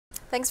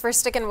Thanks for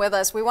sticking with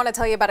us. We want to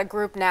tell you about a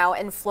group now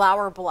in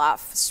Flower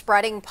Bluff,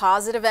 spreading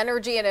positive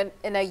energy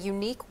in a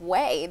unique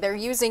way. They're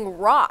using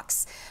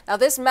rocks. Now,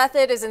 this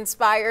method is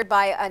inspired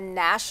by a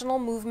national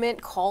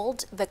movement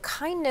called the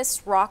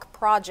Kindness Rock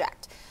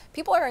Project.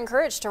 People are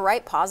encouraged to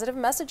write positive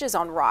messages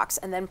on rocks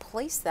and then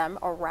place them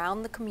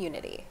around the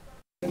community.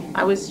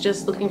 I was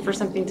just looking for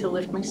something to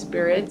lift my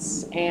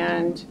spirits,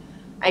 and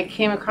I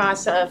came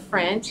across a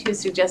friend who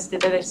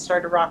suggested that I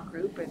start a rock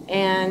group,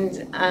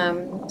 and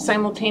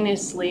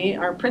simultaneously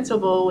our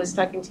principal was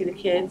talking to the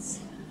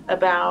kids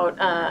about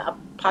a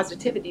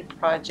positivity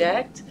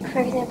project.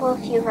 For example,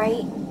 if you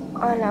write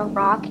on a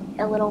rock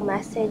a little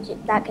message,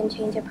 that can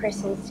change a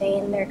person's day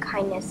and their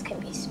kindness can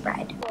be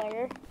spread.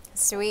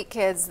 Sweet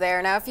kids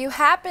there. Now, if you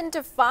happen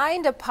to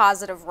find a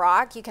positive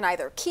rock, you can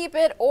either keep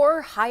it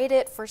or hide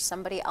it for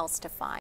somebody else to find.